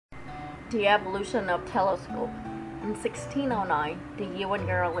The evolution of telescope. In 1609, the year when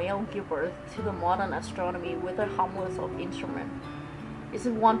Galileo gave birth to the modern astronomy with the humblest of instruments, its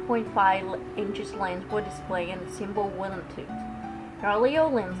 1.5-inch lens were displayed in simple wooden tubes. Galileo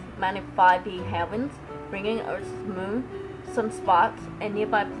lens magnified the heavens, bringing Earth's moon, sunspots, and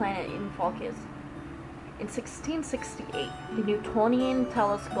nearby planets in focus. In 1668, the Newtonian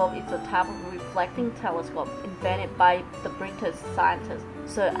telescope is a type of reflecting telescope invented by the British scientist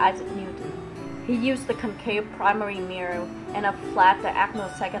Sir Isaac Newton. He used the concave primary mirror and a flat diagonal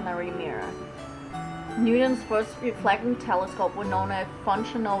secondary mirror. Newton's first reflecting telescope was known as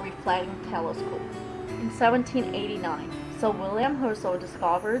functional reflecting telescope. In 1789, Sir William Herschel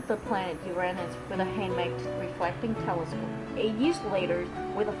discovered the planet Uranus with a handmade reflecting telescope. 8 years later,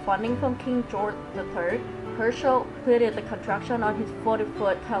 with the funding from King George III, Herschel completed the construction of his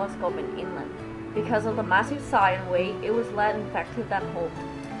 40-foot telescope in England. Because of the massive size and weight, it was less effective than hoped.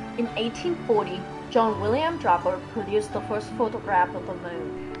 In 1840, John William Draper produced the first photograph of the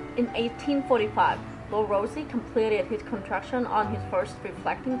moon. In 1845, Lord Rosse completed his construction on his first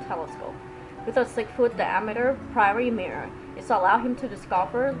reflecting telescope. With a 6-foot diameter primary mirror, it allowed him to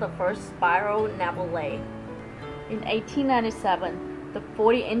discover the first spiral nebulae. In 1897, the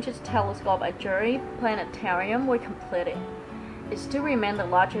 40-inch telescope at Drury Planetarium was completed. It still remains the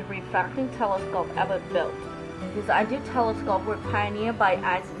largest refracting telescope ever built. This ideal telescope was pioneered by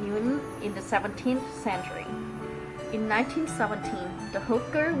Isaac Newton in the 17th century. In 1917, the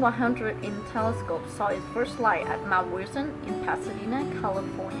Hooker 100-inch telescope saw its first light at Mount Wilson in Pasadena,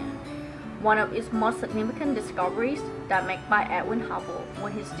 California. One of its most significant discoveries that made by Edwin Hubble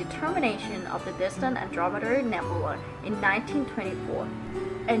was his determination of the distant Andromeda Nebula in 1924,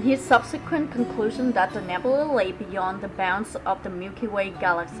 and his subsequent conclusion that the nebula lay beyond the bounds of the Milky Way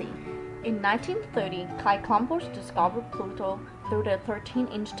galaxy. In 1930, Kite Columbus discovered Pluto through the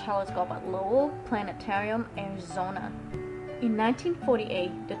 13-inch telescope at Lowell Planetarium, Arizona. In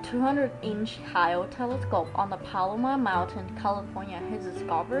 1948, the 200-inch Hale telescope on the Palomar Mountain, California, has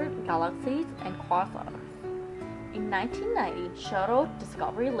discovered galaxies and quasars. In 1990, Shuttle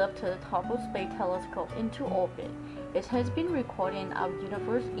Discovery lifted the Hubble Space Telescope into orbit. It has been recording our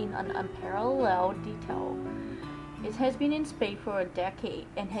universe in an unparalleled detail. It has been in space for a decade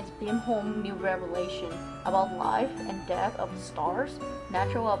and has been home new revelation about life and death of stars,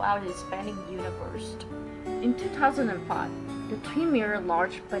 natural of our expanding universe. In 2005, the Twin Mirror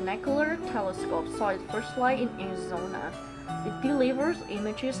Large Binocular Telescope saw its first light in Arizona. It delivers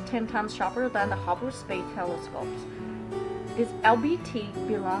images 10 times sharper than the Hubble Space Telescopes. This LBT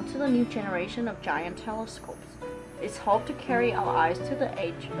belongs to the new generation of giant telescopes. It's hoped to carry our eyes to the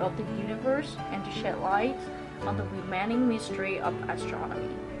edge of the universe and to shed light on the remaining mystery of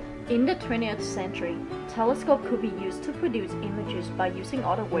astronomy. In the 20th century, telescopes could be used to produce images by using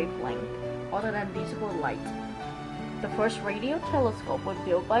other wavelengths other than visible light. The first radio telescope was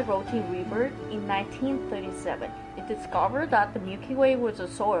built by Rothe Weber in 1937. It discovered that the Milky Way was a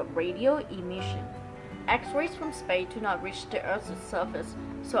source of radio emission. X-rays from space do not reach the Earth's surface,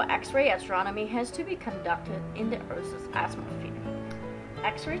 so X-ray astronomy has to be conducted in the Earth's atmosphere.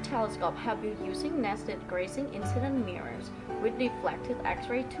 X-ray telescopes have been using nested grazing incident mirrors with deflected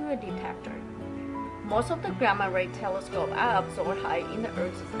X-ray to a detector. Most of the gamma-ray telescopes are absorbed high in the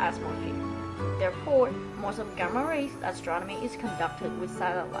Earth's atmosphere. Therefore, most of gamma-ray astronomy is conducted with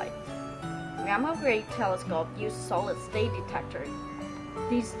satellites. Gamma-ray telescopes use solid-state detectors.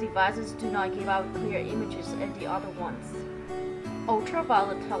 These devices do not give out clear images as the other ones.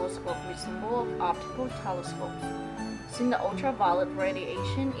 Ultraviolet telescopes resemble optical telescopes. Since the ultraviolet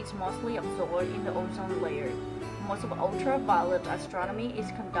radiation is mostly absorbed in the ozone layer, most of ultraviolet astronomy is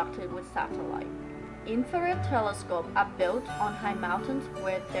conducted with satellite. Infrared telescopes are built on high mountains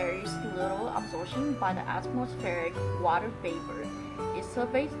where there is little absorption by the atmospheric water vapor. It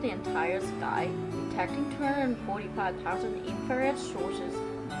surveys the entire sky, detecting 245,000 infrared sources,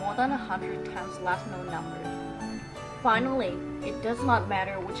 more than 100 times less known numbers. Finally, it does not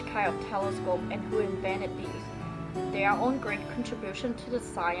matter which kind of telescope and who invented these. They are all great contribution to the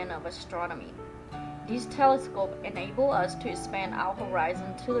science of astronomy. These telescopes enable us to expand our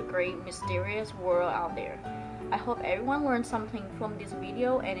horizon to the great mysterious world out there. I hope everyone learned something from this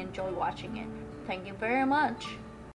video and enjoyed watching it. Thank you very much.